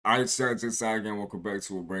Alright, so JCRI again, welcome back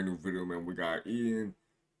to a brand new video, man. We got Ian,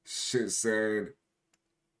 Shit Said,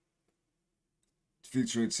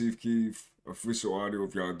 featuring Chief Keef, official audio.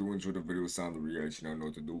 If y'all do enjoy the video, sound the reaction, I know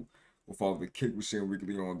what to do. We'll follow the Kick Machine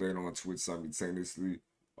weekly on there and on Twitch simultaneously.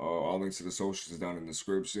 All links to the socials is down in the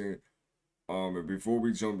description. And before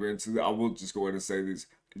we jump into it, I will just go ahead and say this.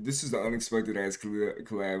 This is the unexpected ass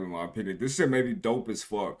collab in my opinion. This shit may be dope as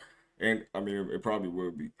fuck. And I mean, it probably will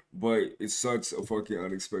be, but it's such a fucking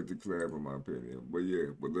unexpected collab in my opinion. But yeah,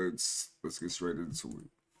 but let's get straight into it.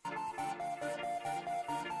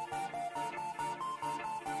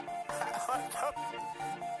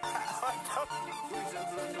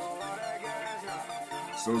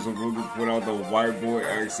 Sosa really put out the white boy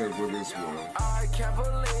accent for this one. I can't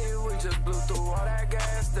believe we just blew through all that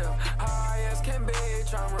gas still. High as can be,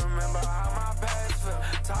 trying to remember how my past feel.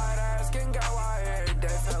 Tired ass can go out every day,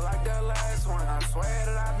 feel like the last one. I swear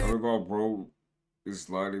that I did. Look how bro is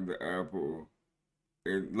lighting the apple.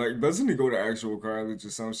 And like, doesn't he go to actual college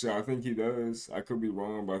or some shit? I think he does. I could be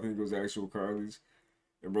wrong, but I think he goes to actual college.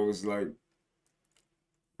 And bro is like,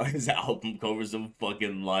 his album covers him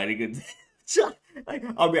fucking lighting it. like,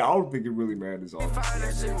 I mean, I don't think it really matters. Baby,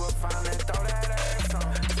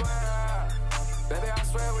 I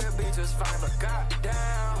swear we'll be just fine, but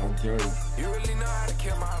goddamn. Okay. You really know how to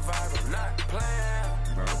kill my vibe, I'm not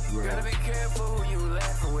playing. Gotta be careful who you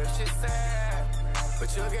laughing with, shit sad.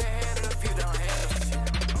 But you'll get handled if you don't handle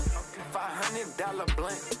shit. $500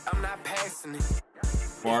 blunt, I'm not passing it.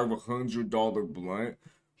 $500 blunt?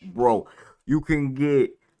 Bro, you can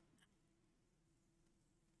get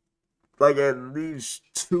like at least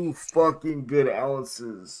 2 fucking good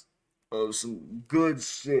ounces of some good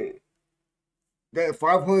shit. That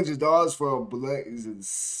 $500 for a blunt is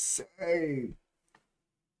insane.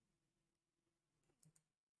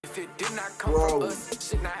 If it did not come from us,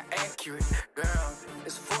 shit not accurate. Girl,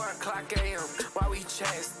 it's 4 o'clock a.m. while we chat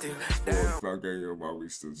still. 4 o'clock a.m. while we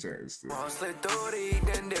still chat still. Slid through the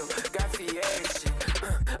then deal, got fiat.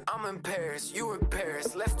 I'm in Paris, you in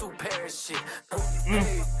Paris, let's do Paris shit.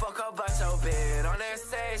 Hey, fuck up about your bed on that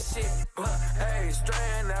sad shit. Hey,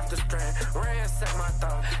 strand after strand, ransack my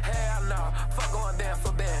thought. Hell no, fuck going band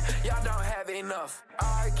for band. Y'all don't have enough.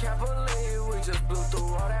 I can't believe we just blew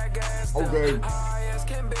through all that gas. Okay. High as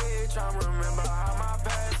can be, trying to remember how my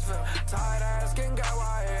past feel. Tired ass can go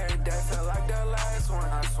out every day, feel like the last one.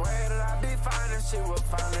 I swear that I'd be fine and she will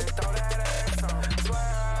finally throw that ass on.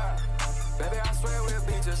 Swear, baby, I swear we'll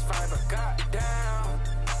be just fine, but goddamn,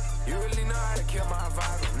 you really know how to kill my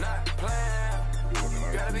vibe, I'm not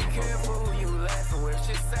playing. Gotta be careful who you laughing with,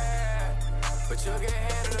 shit sad. But you'll get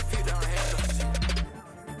handled if you don't handle shit.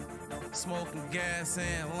 Smoking gas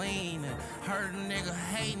and leaning. Heard a nigga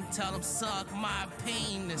hating, tell him suck my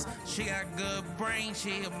penis. She got good brain,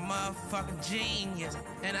 she a motherfucking genius.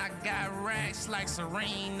 And I got racks like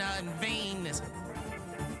Serena and Venus.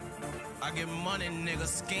 I get money, nigga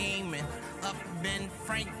scheming. Up in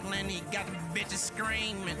Franklin, he got the bitches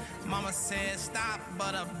screaming. Mama said stop,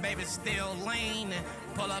 but her baby still leaning.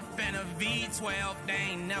 Pull up in a V12, they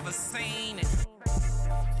ain't never seen it.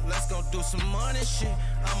 Let's go do some money shit.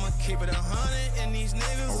 I'ma keep it 100 and these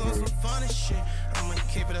niggas on some funny shit. I'ma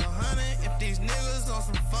keep it 100 if these niggas on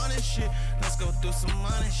some funny shit. Let's go do some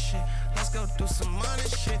money shit. Let's go do some money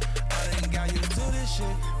shit. I done got used to this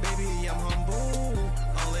shit. Baby, I'm humble.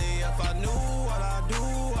 Only if I knew what I do,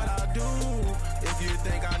 what I do. If you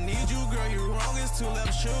think I need you, girl, you wrong, it's 2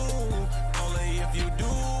 left shoe. Only if you do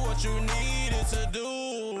what you needed to do.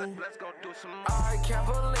 Let's go do some money. I can't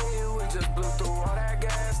believe we just blew through all that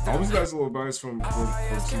gas. I was guys a little advice from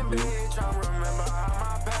TB. Trying to remember how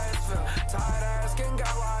my past feel. Tired ass can go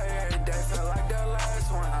out every day, feel like the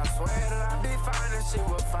last one. I swear that I'd be fine and she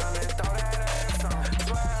will finally throw that ass on.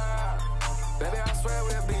 Swear, baby, I swear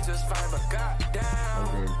we'll be just fine, but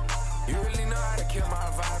goddamn, you really know how to kill my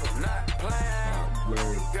vibe, I'm not playing.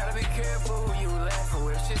 Gotta be careful who you laughing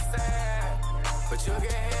with, shit sad. But you'll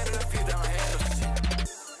get handled if you don't handle shit.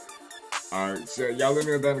 Alright, so y'all let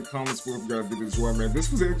me know down in the comments below if y'all did this well, man. This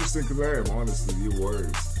was an interesting collab, honestly, it was.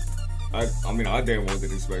 I mean, I damn well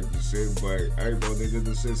didn't expect this shit, but hey, bro, they did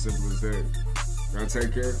this shit simple as that. Y'all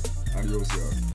take care. Adios, y'all.